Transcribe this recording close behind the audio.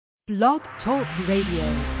Blog Talk Radio.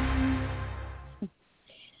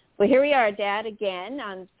 Well, here we are, Dad, again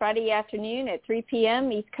on Friday afternoon at 3 p.m.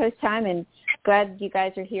 East Coast time, and glad you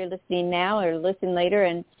guys are here listening now or listen later.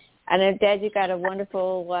 And I know, Dad, you got a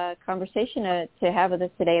wonderful conversation to have with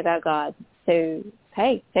us today about God. So,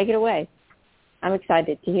 hey, take it away. I'm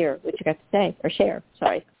excited to hear what you got to say, or share,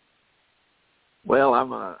 sorry. Well, I'm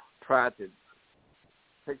going to try to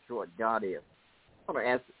picture what God is. I'm going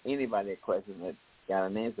to ask anybody a question that's got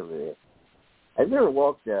an answer to this. Have you ever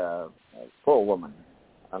walked for a woman?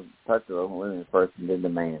 I've touched the women first and then the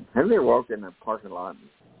man. Have you ever walked in a parking lot and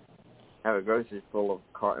have a groceries full of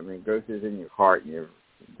groceries in your cart, and you're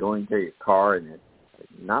going to your car, and it's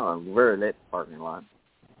not a very lit parking lot.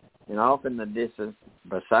 And off in the distance,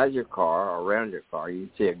 beside your car or around your car, you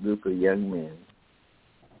see a group of young men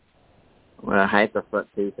with half their front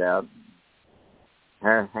teeth out,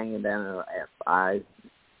 hair hanging down their eyes,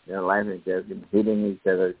 they're laughing, joking, hitting each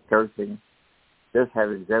other, cursing, just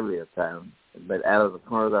having jubbly a time. But out of the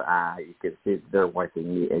corner of their eye, you can see that they're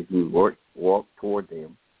watching you as you walk toward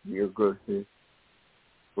them, your groceries,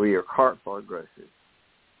 or your cart full of groceries,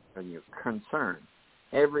 and you're concerned.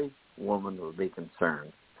 Every woman will be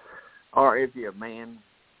concerned. Or if you're a man,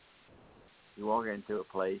 you walk into a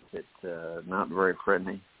place that's not very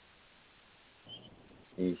friendly,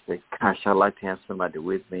 and you say, gosh, I'd like to have somebody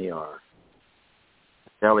with me, or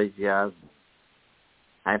tell these guys,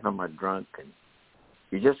 half of them are drunk, and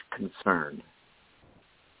you're just concerned.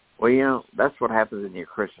 Well, you know, that's what happens in your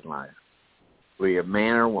Christian life. Whether you're a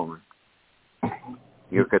man or a woman,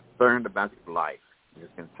 you're concerned about your life. You're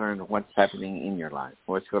concerned with what's happening in your life,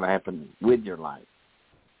 what's going to happen with your life.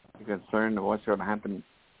 You're concerned with what's going to happen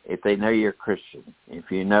if they know you're a Christian,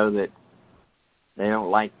 if you know that they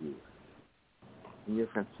don't like you. And you're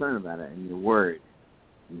concerned about it, and you're worried.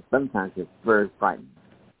 And sometimes it's very frightening.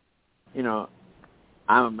 You know,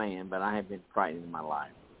 I'm a man, but I have been frightened in my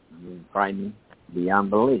life. I've been frightened beyond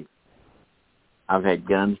belief. I've had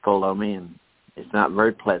guns pulled on me, and it's not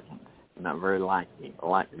very pleasant, not very likely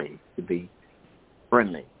to be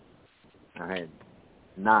friendly. I had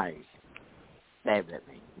knives stabbed at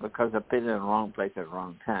me because I've been in the wrong place at the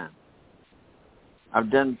wrong time.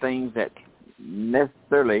 I've done things that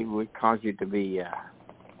necessarily would cause you to be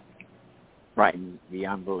frightened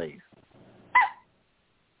beyond belief.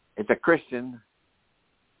 As a Christian,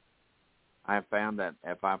 I found that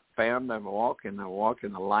if I found I'm walking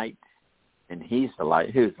the light, and He's the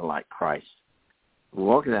light. Who's the light? Christ. We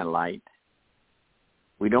walk in that light.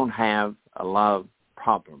 We don't have a lot of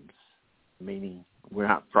problems, meaning we're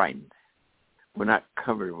not frightened. We're not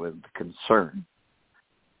covered with concern.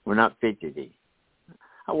 We're not fidgety.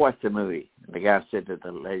 I watched a movie. The guy said to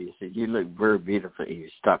the lady, he said, "You look very beautiful. You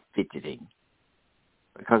stop fidgeting,"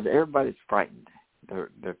 because everybody's frightened.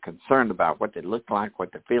 They're concerned about what they look like,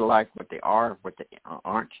 what they feel like, what they are, what they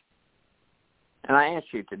aren't. And I ask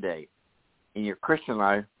you today, in your Christian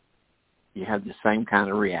life, you have the same kind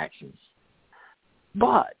of reactions.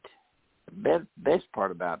 But the best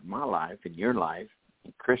part about my life and your life,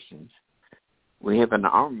 in Christians, we have an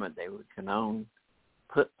armament that we can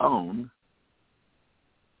put on.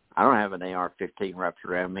 I don't have an AR-15 wrapped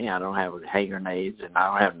around me. I don't have hand grenades, and I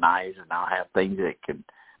don't have knives, and I don't have things that can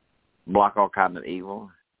block all kinds of evil.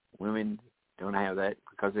 Women don't have that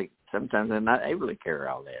because sometimes they're not able to carry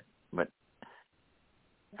all that. But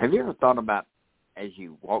have you ever thought about, as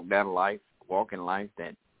you walk in life,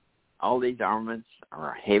 that all these armaments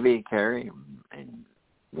are heavy to carry and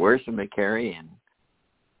worrisome to carry, and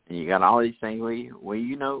you got all these things where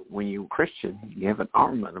you know, when you're Christian, you have an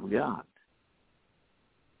armament of God.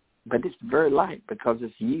 But it's very light because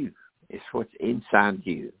it's you. It's what's inside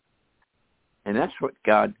you. And that's what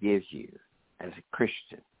God gives you as a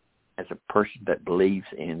Christian, as a person that believes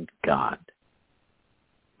in God.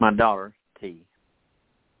 My daughter, T,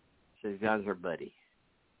 says God's her buddy.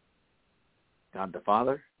 God the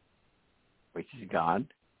Father, which is God.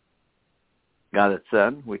 God the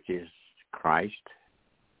Son, which is Christ.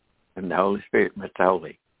 And the Holy Spirit, Mr.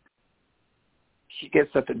 Holy. She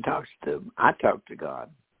gets up and talks to him. I talk to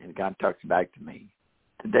God, and God talks back to me.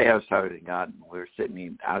 Today I was talking to God, and I was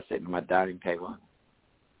sitting at my dining table,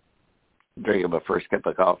 drinking my first cup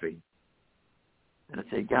of coffee. And I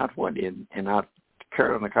said, God, what is, and I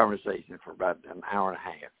carried on the conversation for about an hour and a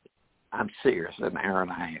half. I'm serious, an hour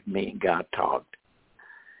and a half. Me and God talked.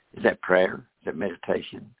 Is that prayer? Is that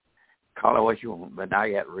meditation? Call it what you want, but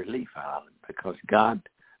I got relief out of it because God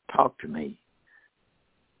talked to me.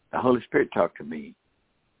 The Holy Spirit talked to me.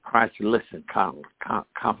 Christ listened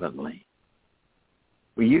confidently.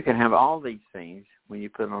 Well, you can have all these things when you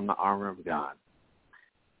put on the armor of God.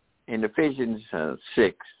 In Ephesians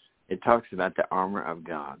 6, it talks about the armor of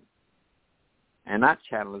God. And I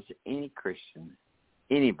challenge any Christian,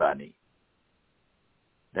 anybody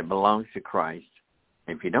that belongs to Christ.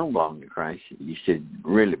 If you don't belong to Christ, you should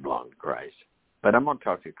really belong to Christ. But I'm going to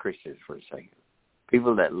talk to Christians for a second.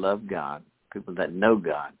 People that love God, people that know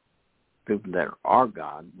God, people that are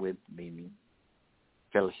God, with meaning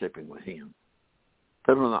fellowshipping with Him.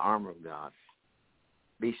 Put on the armor of God.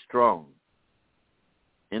 Be strong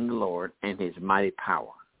in the Lord and His mighty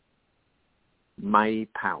power. Mighty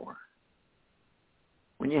power.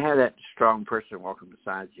 When you have that strong person walking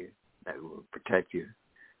beside you that will protect you,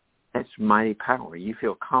 that's mighty power. You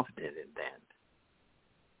feel confident in that.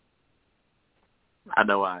 I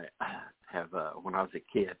know I have, when I was a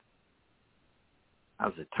kid, I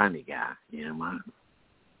was a tiny guy. You know,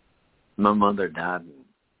 my mother died and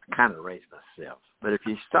I kind of raised myself. But if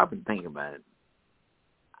you stop and think about it,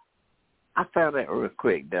 I found out real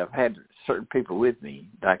quick that I've had certain people with me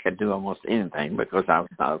that I could do almost anything because I was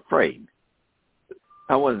not afraid.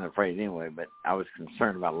 I wasn't afraid anyway, but I was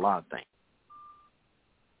concerned about a lot of things.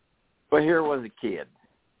 But here was a kid.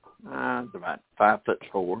 I was about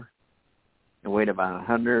 5'4" and weighed about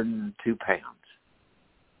 102 pounds.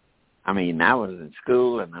 I mean, I was in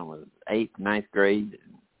school and I was 8th, 9th grade,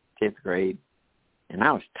 10th grade, and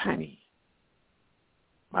I was tiny.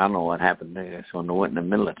 I don't know what happened there. So when I went in the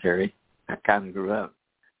military, I kind of grew up.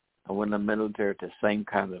 I went in the military to the same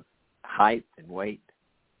kind of height and weight,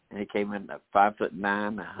 and it came in at 5'9",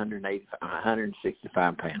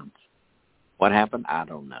 165 pounds. What happened? I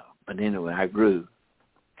don't know. But anyway, I grew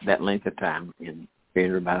that length of time in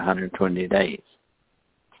about 120 days.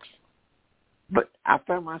 But I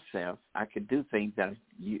found myself, I could do things that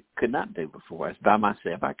you could not do before. I was by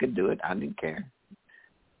myself. I could do it. I didn't care.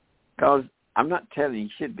 Because I'm not telling you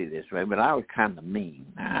should be this way, but I was kind of mean.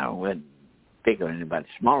 I wouldn't pick on anybody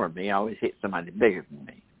smaller than me. I always hit somebody bigger than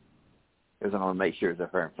me because I want to make sure it's a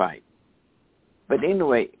fair fight. But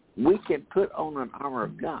anyway, we can put on an armor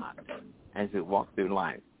of God as we walk through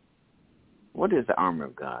life. What is the armor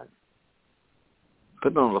of God?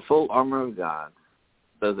 Put on the full armor of God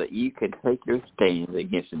so that you can take your stand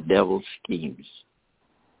against the devil's schemes.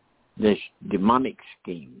 There's demonic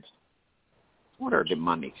schemes. What are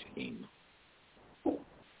demonic schemes?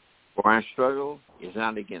 For our struggle is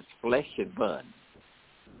not against flesh and blood.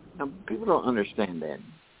 Now, people don't understand that.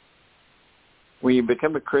 When you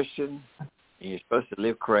become a Christian and you're supposed to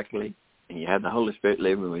live correctly, and you have the Holy Spirit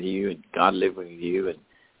living with you, and God living with you, and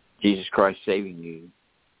Jesus Christ saving you,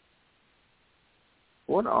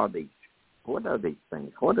 what are these? What are these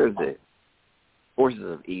things? What are the forces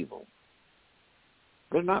of evil?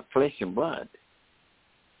 They're not flesh and blood.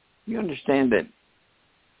 You understand that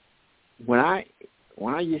when I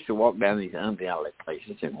used to walk down these ungodly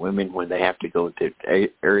places, and women, when they have to go to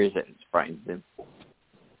areas that frightens them,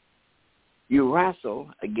 you wrestle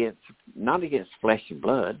not against flesh and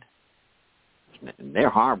blood. And they're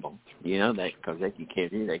horrible, you know, that because they can kill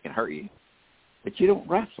you, they can hurt you. But you don't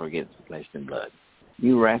wrestle against flesh and blood.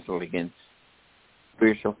 You wrestle against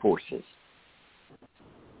spiritual forces.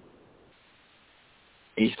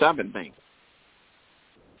 And you stop and think,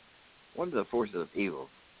 what are the forces of evil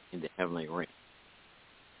in the heavenly realm?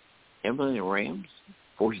 Heavenly realms?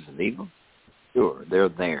 Forces of evil? Sure, they're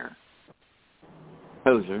there.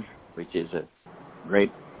 Tozer, which is a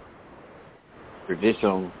great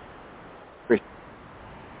traditional Christian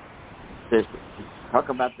system. Talk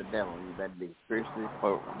about the devil. You better be spiritually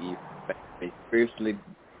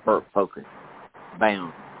focused,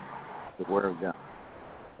 bound to the Word of God.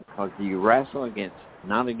 Because you wrestle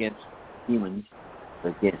not against humans,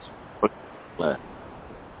 but against blood.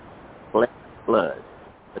 Flesh and blood.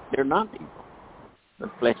 But they're not evil. But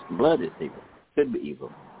flesh and blood is evil. Could be evil.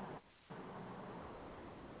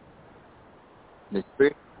 The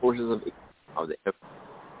spiritual forces of evil are the evil.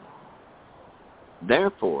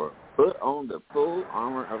 Therefore, put on the full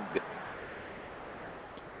armor of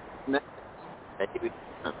God.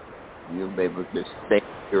 You'll be able to stand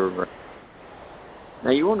your ground.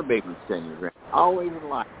 Now, you want to be able to stand your ground. Always in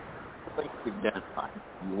life, the things you've done in life,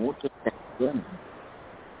 you want to stand your ground.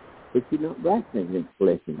 But you don't wrestle against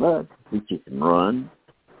flesh and blood. But you can run,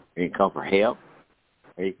 or you can call for help,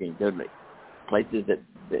 or you can go to places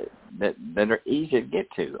that are easy to get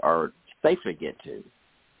to or safe to get to.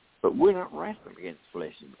 But we're not wrestling against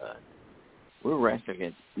flesh and blood. We're wrestling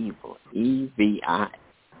against evil, E-V-I.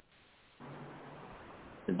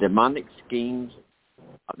 The demonic schemes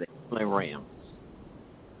of the heavenly realms.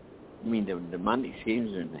 You mean the demonic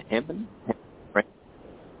schemes are in the heaven?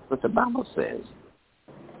 What the Bible says.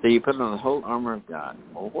 So you put on the whole armor of God.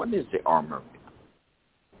 Well, what is the armor of God?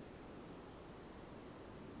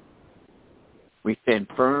 We stand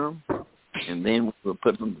firm, and then we will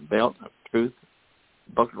put on the belt of truth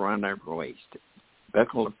buckle around their waist.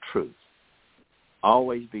 Buckle of truth.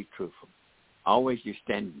 Always be truthful. Always you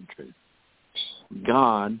stand in truth.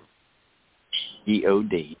 God,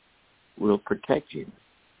 G-O-D, will protect you.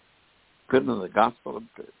 Put on the gospel of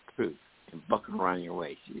truth and buckle around your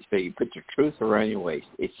waist. So you put your truth around your waist.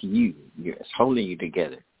 It's you. It's holding you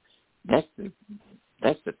together. That's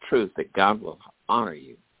the truth that God will honor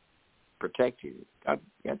you, protect you. God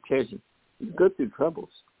tells you, you go through troubles,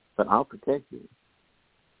 but I'll protect you.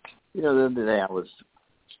 You know, the other day I was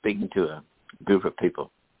speaking to a group of people,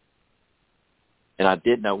 and I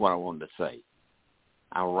didn't know what I wanted to say.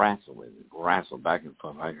 I wrestled with it, wrestled back and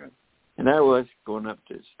forth. And I was going up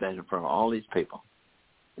to stand in front of all these people.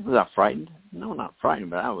 Was I frightened? No, not frightened,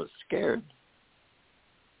 but I was scared.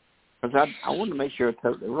 Because I wanted to make sure I was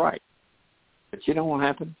totally right. But you know what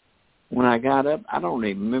happened? When I got up, I don't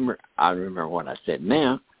even remember. I remember what I said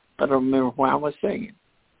now, but I don't remember why I was saying it.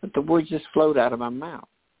 But the words just flowed out of my mouth.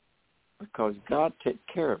 Because God took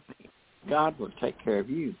care of me. God will take care of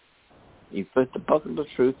you. You put the buckle of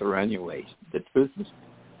truth around your waist. The truth is,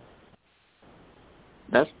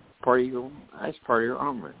 that's part of your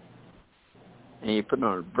armor. And you put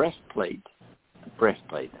on a breastplate.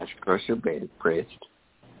 That's across your breast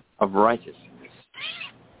of righteousness.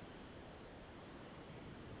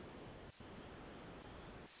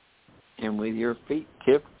 And with your feet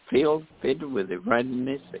fitted with the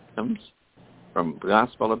righteousness that comes from the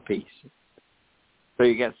gospel of peace. So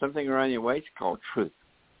you got something around your waist called truth.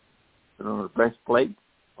 Put on a breastplate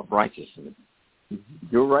of righteousness.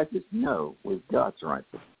 Your righteous? No, with God's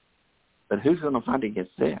righteousness. But who's going to fight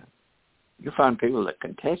against that? You find people that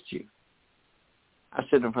contest you. I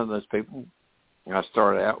sit in front of those people, and I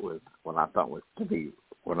started out with what I thought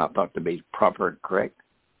to be proper and correct.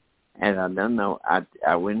 And I don't know.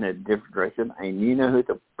 I went in a different direction. And you know who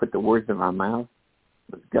put the words in my mouth?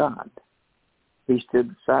 It was God. He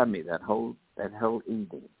stood beside me that whole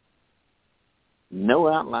evening. No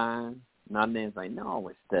outline, not anything. No,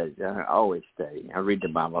 I always study. I read the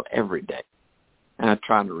Bible every day. And I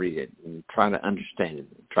try to read it and try to understand it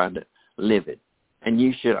and try to live it. And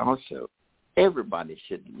you should also. Everybody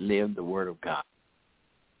should live the Word of God.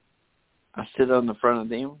 I stood on the front of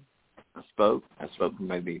them. I spoke for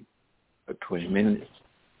maybe 20 minutes.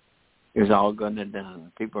 It was all good and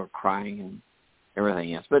done. People were crying and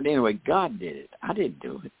everything else. But anyway, God did it. I didn't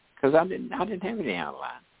do it because I didn't have any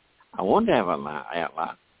outline. I wanted to have an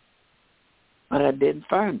outline, but I didn't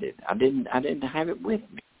find it. I didn't have it with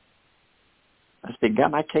me. I said,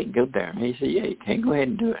 God, I can't go there. And he said, yeah, you can go ahead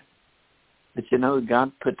and do it. But you know,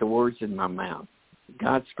 God put the words in my mouth.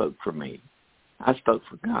 God spoke for me. I spoke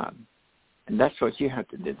for God. And that's what you have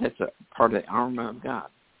to do. That's a part of the armor of God.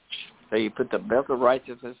 So you put the belt of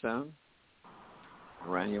righteousness on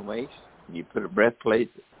around your waist. You put a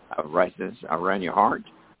breastplate of righteousness around your heart.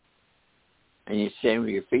 And you stand with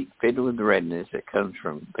your feet fitted with the readiness that comes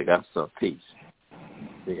from the gospel of peace.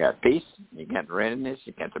 You got peace, you got readiness,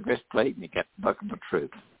 you got the breastplate, and you got the buckle of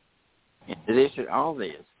truth. And all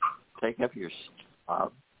this, take up your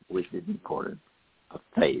job, which is important, of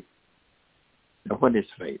faith. Now, what is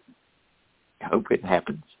faith? I hope it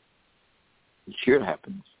happens. It sure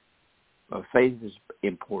happens. But faith is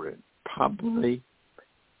important. Probably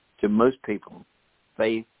to most people,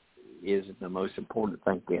 faith is the most important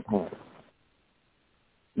thing we have.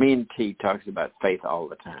 Me and T talks about faith all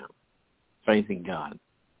the time. Faith in God.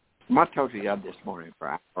 I talked to God this morning for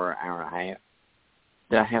an hour and a half.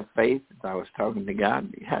 Did I have faith as I was talking to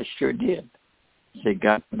God? Yeah, I sure did. I said,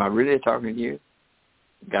 God, am I really talking to you?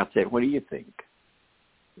 God said, what do you think?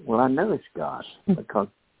 Well, I know it's God because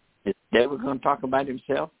is the devil going to talk about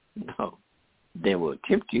himself? No. They will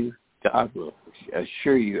tempt you. God will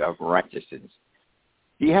assure you of righteousness.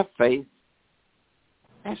 Do you have faith?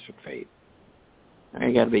 Ask for faith. Now,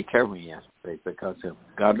 you got to be careful when you ask for faith because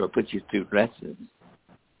God will put you through lessons.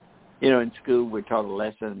 You know, in school, we're taught a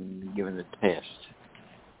lesson and given a test.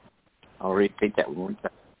 I'll repeat that one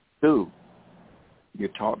time. School, you're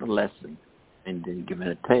taught a lesson and then given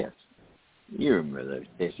a test. You remember those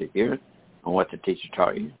tests here on what the teacher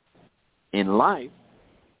taught you. In life,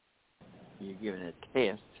 you're given a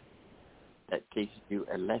test that teaches you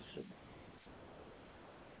a lesson.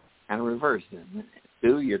 Kind of reverse, isn't it? In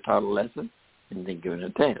school, you're taught a lesson and then given a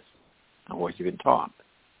test on what you've been taught.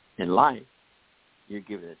 In life, you're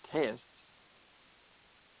given a test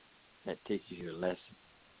that teaches you a lesson.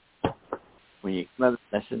 When you come to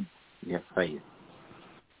the lesson, you have faith.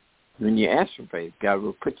 When you ask for faith, God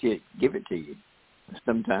will give it to you.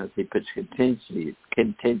 Sometimes he puts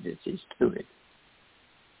contingencies to it.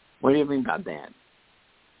 What do you mean by that?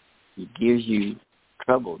 He gives you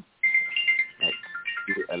trouble that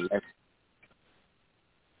gives you a lesson.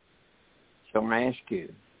 So I ask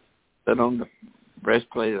you, put on the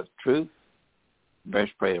breastplate of truth,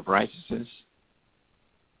 breastplate of righteousness,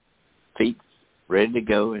 feet ready to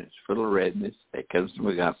go, and it's full of readiness that comes from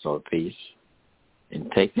the gospel of peace,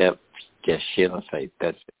 and take up just shield of faith.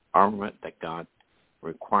 That's the armament that God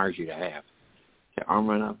requires you to have. The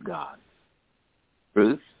armament of God.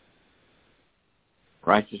 Truth,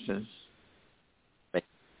 righteousness, faith.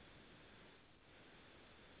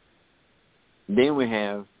 Then when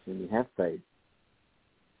you have faith,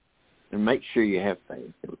 and make sure you have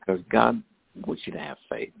faith, because God wants you to have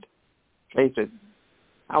faith. Faith that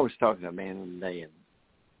I was talking to a man one day, and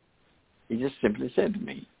he just simply said to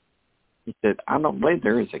me, he said, I don't believe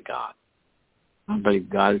there is a God. I believe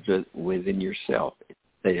God is within yourself. It's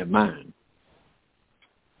a state of mind.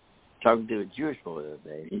 Talking to a Jewish boy the other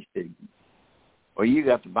day, he said, well, you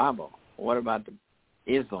got the Bible. What about the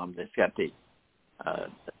Islam that's got the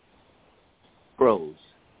scrolls?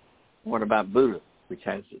 What about Buddha, which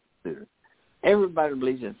has it? Buddha? Everybody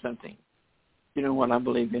believes in something. You know what I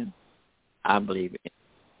believe in? I believe in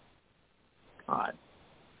God.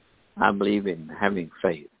 I believe in having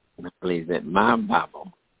faith. I believe that my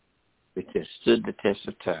Bible, which has stood the test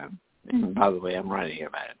of time, and by the way, I'm writing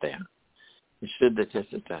about it down, it stood the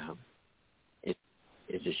test of time.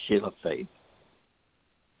 It's a shield of faith,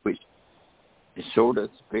 which is sword of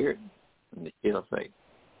the Spirit and the shield of faith.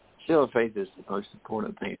 Shield of faith is the most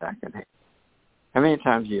important thing I can have. How many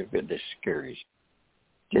times have you been discouraged,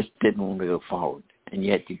 just didn't want to go forward, and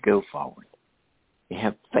yet you go forward? You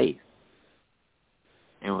have faith.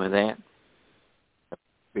 And with that, the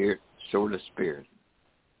Spirit, sword of Spirit.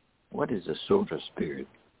 What is a sword of Spirit?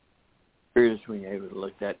 Spirit is when you're able to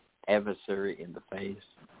look that adversary in the face,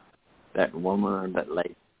 that woman or that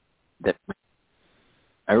lady, that man,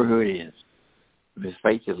 whoever who it is. With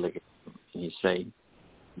faith, you look at them and you say,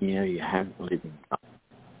 you know, you have to believe in God.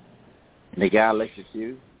 And the guy looks at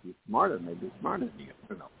you, he's smarter, maybe smarter than you. I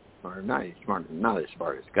don't know. Or not, he's smarter, not as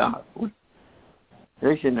smart as God. They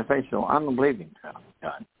look in the face, so I don't believe in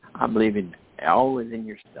God. I believe in all within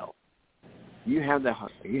yourself. You have the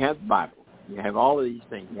Bible. You have all of these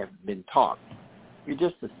things. You have been taught.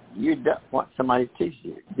 You're what somebody teaches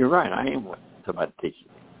you. You're right. I am what somebody teaches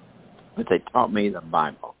me. But they taught me the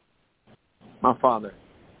Bible. My father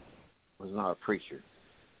was not a preacher.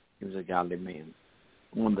 He was a godly man.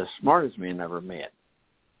 One of the smartest men I ever met.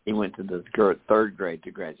 He went to the third grade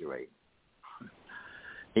to graduate.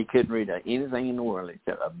 He couldn't read anything in the world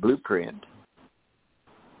except a blueprint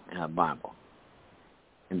and a Bible.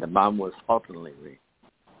 And the Bible was haltingly read.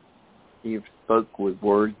 He spoke with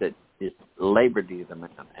words that just labored to the man,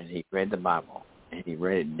 and he read the Bible, and he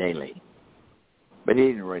read it daily. But he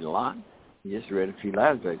didn't read a lot. He just read a few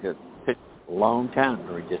lines, because it took a long time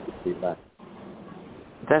to read just a few lines.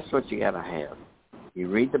 That's what you got to have. You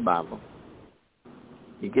read the Bible,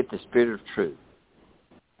 you get the Spirit of truth,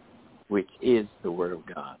 which is the Word of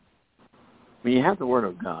God. When you have the Word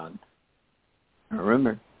of God,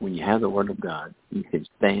 remember, when you have the Word of God, you can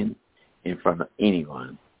stand in front of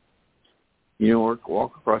anyone. You don't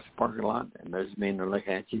walk across the parking lot and those men are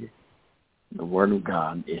looking at you. The Word of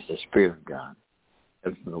God is the Spirit of God.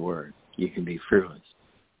 That's the Word. You can be fearless.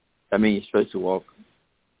 I mean, you're supposed to walk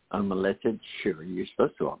unmolested. Sure, you're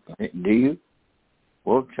supposed to walk. Do you?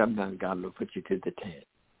 Well, sometimes God will put you to the test.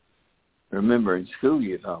 Remember, in school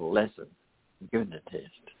you taught a lesson. You're given a test.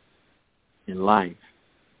 In life,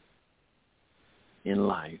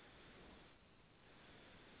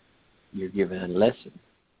 you're given a lesson.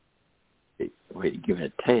 You're given a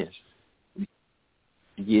test.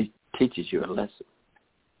 It teaches you a lesson.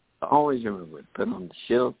 So always remember, put on the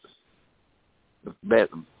shield, the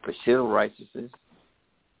shield of righteousness,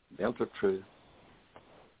 belt of truth,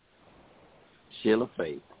 shield of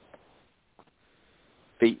faith,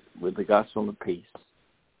 feet with the gospel of peace,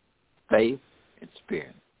 faith and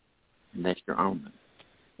spirit. And that's your armament.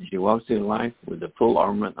 As you walk through life with the full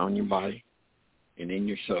armament on your body and in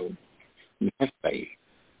your soul, you have faith,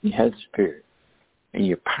 you have the Spirit, and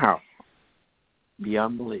you're powerful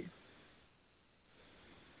beyond belief.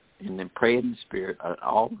 And then pray in the Spirit at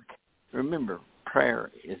all. Remember, prayer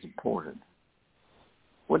is important.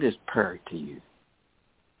 What is prayer to you?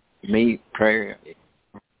 To me, prayer is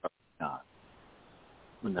God.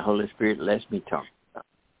 When the Holy Spirit lets me talk about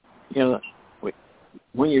it. You know,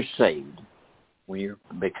 when you're saved, when you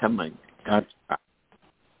become a God's child,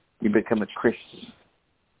 you become a Christian.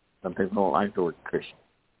 Some people don't like the word Christian.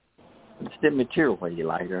 It's immaterial whether you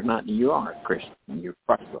like it or not. You are a Christian. You're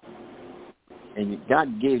Christ-like. And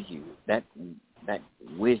God gives you that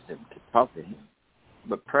wisdom to talk to Him.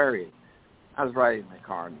 But prayer is, I was riding in the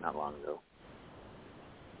car not long ago.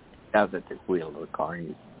 I was at the wheel of the car.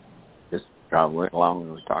 Just went along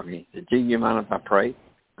and was talking. He said, "Gee, you mind if I pray?"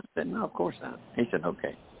 I said, "No, of course not." He said,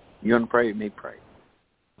 "Okay. You want to pray with me? Pray.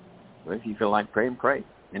 Well, if you feel like praying, pray."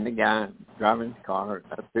 And the guy driving his car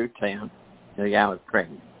up through town, the guy was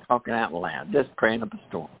praying, talking out loud, just praying up a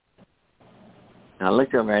storm. And I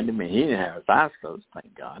looked over at him, and he didn't have his eyes closed,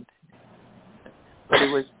 thank God. But he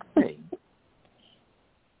was praying.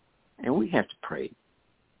 And we have to pray.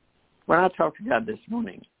 When I talked to God this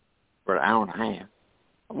morning for an hour and a half,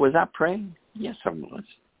 was I praying? Yes, I was.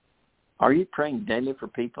 Are you praying daily for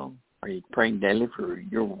people? Are you praying daily for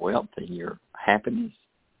your wealth and your happiness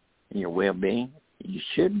and your well-being? You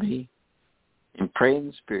should be. And pray in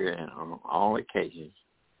the Spirit on all occasions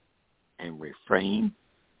and refrain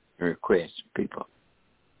and request people.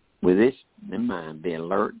 With this in mind, be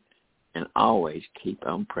alert and always keep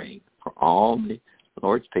on praying for all the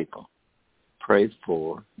Lord's people. Pray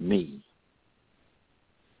for me.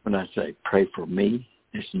 When I say pray for me,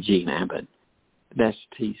 that's Gene Abbott. That's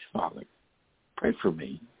T's father. Pray for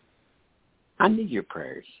me. I need your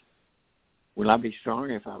prayers. Will I be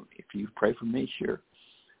stronger if you pray for me? Sure.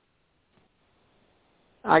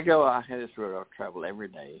 I have this road I travel every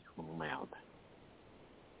day when I'm out.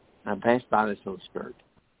 I pass by this little church.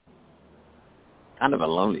 Kind of a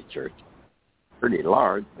lonely church. Pretty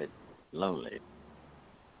large, but lonely.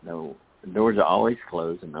 No, the doors are always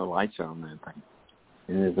closed and no lights are on anything.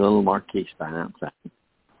 And there's a little marquee sign outside.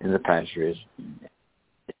 And the pastor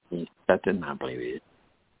he's something I believe it is.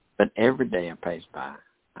 But every day I pass by,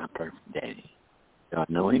 I pray for Daddy. Do I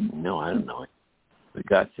know him? No, I don't know him. But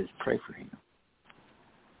God says, pray for him.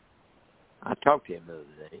 I talked to him the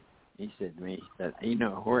other day. He said to me,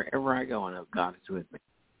 wherever I go, I know God is with me.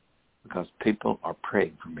 Because people are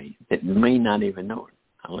praying for me that may not even know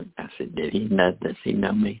it. I said, does he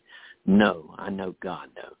know me? No, I know God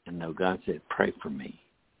knows. I know God said, pray for me.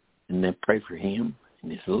 And then pray for him in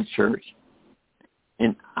this little church.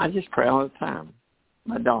 And I just pray all the time.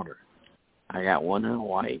 My daughter. I got one in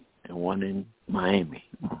Hawaii and one in Miami.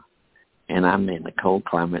 And I'm in the cold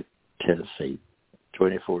climate, Tennessee,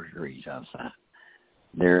 24 degrees outside.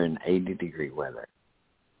 They're in 80-degree weather.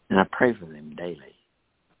 And I pray for them daily.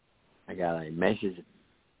 I got a message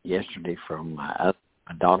yesterday from my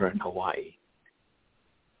daughter in Hawaii.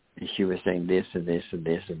 And she was saying this and this and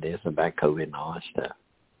this and this about COVID and all that stuff.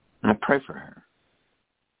 And I pray for her.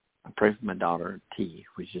 I pray for my daughter, T,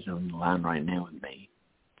 which is on the line right now with me.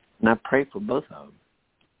 And I pray for both of them.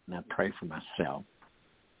 And I pray for myself.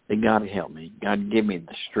 That God help me. God give me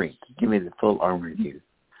the strength. Give me the full armor of you.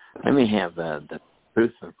 Let me have the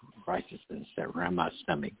truth of righteousness around my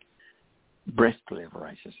stomach. Breastplate of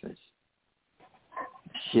righteousness.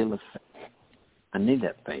 Shield of faith. I need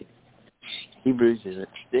that faith. Hebrews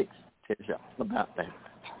 6 tells you all about that.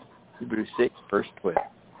 Hebrews 6, verse 12.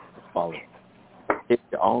 Follow. It's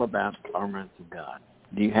all about the armor of God.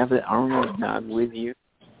 Do you have the armor of God with you?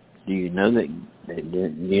 Do you know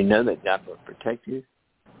that God will protect you?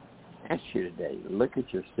 Ask you today. Look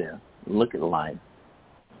at yourself. Look at life.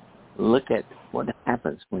 Look at what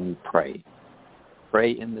happens when you pray.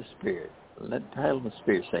 Pray in the Spirit. Let the Holy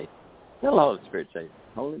Spirit say. Tell the Holy Spirit say,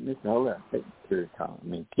 Holy, Mr. Holy. I think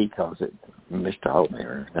he calls it Mr. Holy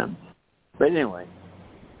or something. But anyway,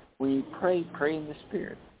 when you pray, pray in the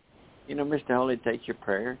Spirit. Mr. Holy takes your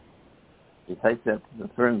prayer. He takes it up to the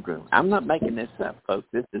throne room. I'm not making this up, folks.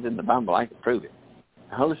 This is in the Bible. I can prove it.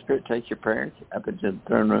 The Holy Spirit takes your prayers up into the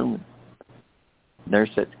throne room. And there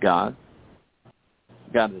sits God.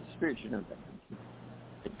 God is Spirit. You know that.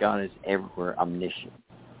 But God is everywhere, omniscient.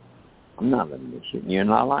 I'm not omniscient. You're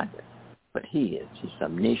not like it. But he is. He's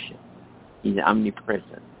omniscient. He's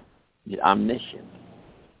omnipresent. He's omniscient.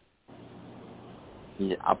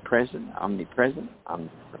 He's present, omnipresent,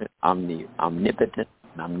 omnipotent,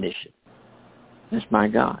 and omniscient. That's my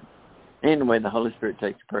God. Anyway, the Holy Spirit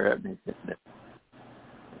takes the prayer up and he says,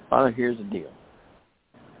 Father, here's the deal.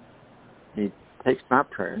 He takes my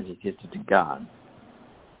prayer and he gets it to God.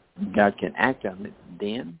 God can act on it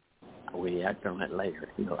then, or will he act on it later?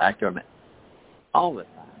 He will act on it all the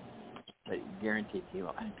time. But guaranteed he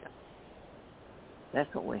will act on it.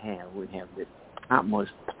 That's what we have. We have the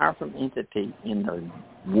most powerful entity in the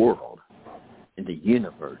world, in the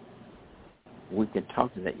universe. We can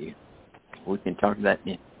talk to that universe. We can talk to that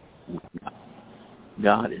entity.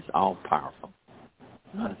 God is all powerful.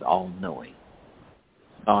 God is all knowing.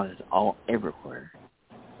 God is all everywhere.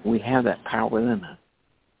 We have that power within us.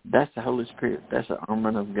 That's the Holy Spirit. That's the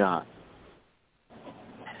armor of God.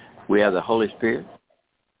 We have the Holy Spirit.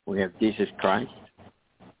 We have Jesus Christ.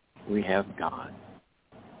 We have God.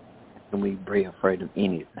 And we be afraid of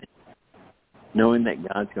anything. Knowing that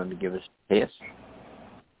God's going to give us a test.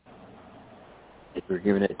 If we're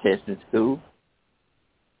given a test in school,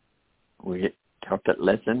 we get taught that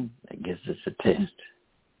lesson that gives us a test.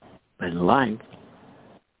 But in life,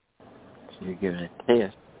 if you're given a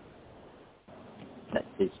test, that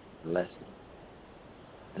teaches a lesson.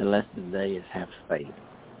 The lesson today is have faith.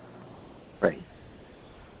 Faith.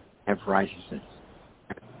 Have righteousness.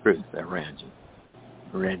 Have truth around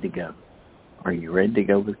you. Ready to go. Are you ready to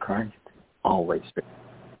go with Christ? Always.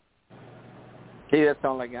 See, that's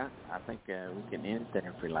all I got. I think we can end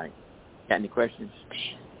there if we like. Got any questions?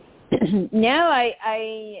 No,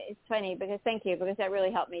 it's funny because thank you, because that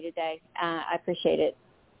really helped me today. I appreciate it.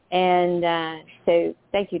 And so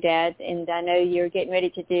thank you, Dad. And I know you're getting ready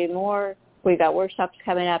to do more. We've got workshops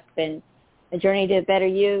coming up and a journey to better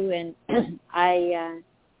you. And I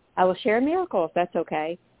will share a miracle if that's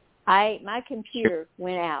okay. My computer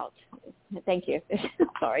went out. Thank you.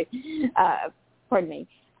 Sorry. Pardon me.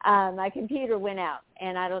 My computer went out,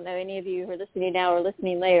 and I don't know any of you who are listening now or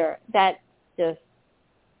listening later. That just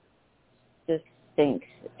stinks.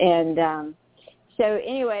 And so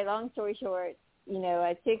anyway, long story short,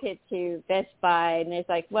 I took it to Best Buy, and it's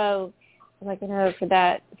like, well, I'm like, no, for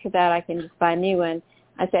that I can just buy a new one.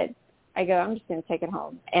 I'm just going to take it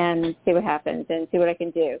home and see what happens and see what I can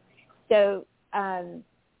do. So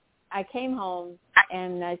I came home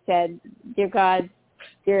and I said, dear God,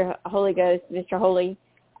 dear Holy Ghost, Mr. Holy,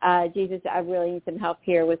 Jesus, I really need some help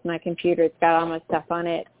here with my computer. It's got all my stuff on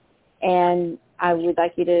it, and I would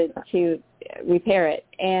like you to repair it.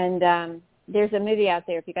 And there's a movie out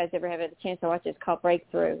there, if you guys ever have a chance to watch it, it's called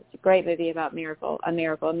Breakthrough. It's a great movie about a miracle,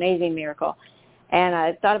 amazing miracle. And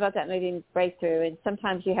I thought about that movie, Breakthrough, and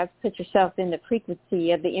sometimes you have to put yourself in the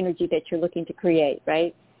frequency of the energy that you're looking to create,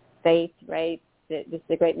 right? Faith, right? This is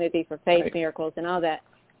a great movie for faith, right. Miracles, and all that.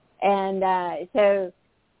 And so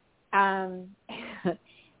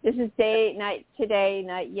this is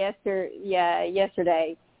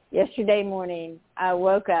yesterday morning. I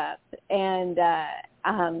woke up and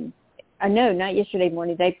no, not yesterday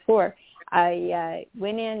morning, the day before. I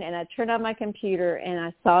went in and I turned on my computer and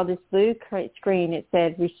I saw this blue screen. It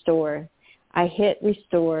said restore. I hit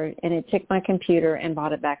restore and it took my computer and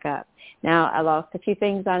brought it back up. Now, I lost a few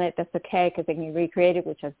things on it. That's okay because I can recreate it,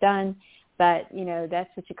 which I've done. But,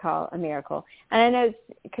 that's what you call a miracle. And I know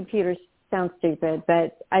computers sound stupid,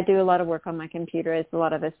 but I do a lot of work on my computer, as a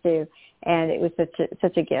lot of us do. And it was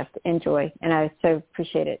such a gift and joy, and I so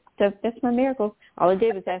appreciate it. So that's my miracle. All I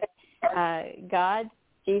did was ask God,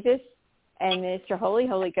 Jesus, and Mr.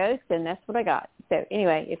 Holy Ghost, and that's what I got. So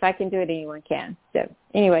anyway, if I can do it, anyone can. So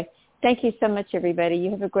anyway, thank you so much, everybody. You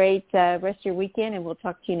have a great rest of your weekend, and we'll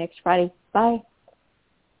talk to you next Friday. Bye.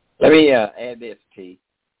 Let me add this, T.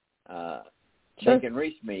 Sure. They can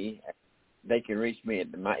reach me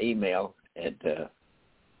at my email at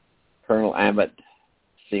Colonel Abbott,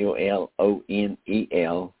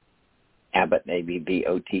 COLONEL, Abbott,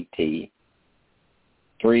 ABBOTT,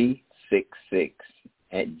 366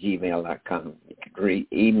 @gmail.com. You can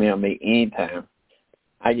email me anytime.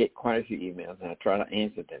 I get quite a few emails, and I try to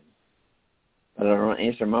answer them. But I don't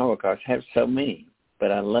answer them all because I have so many.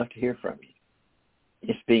 But I love to hear from you.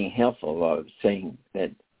 It's being helpful of saying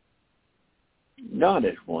that God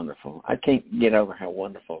is wonderful. I can't get over how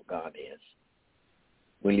wonderful God is.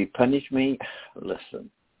 Will He punish me? Listen,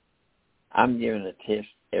 I'm given a test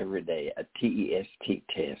every day, a TEST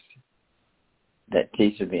test that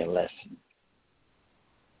teaches me a lesson.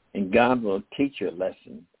 And God will teach you a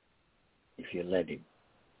lesson if you let Him.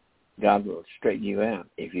 God will straighten you out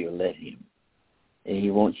if you let Him. And He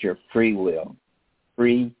wants your free will.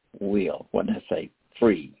 Free will. What did I say?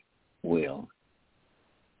 Free will.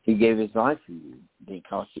 He gave His life for you. It didn't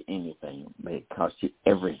cost you anything, but it cost you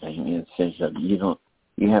everything in the sense of you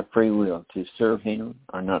have free will to serve Him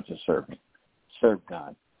or not to serve Him. Serve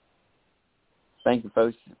God. Thank you,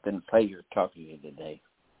 folks. It's been a pleasure talking to you today.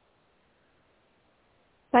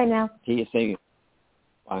 Bye now. See you soon.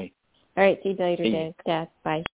 Bye. All right. See you later, Dad. Bye.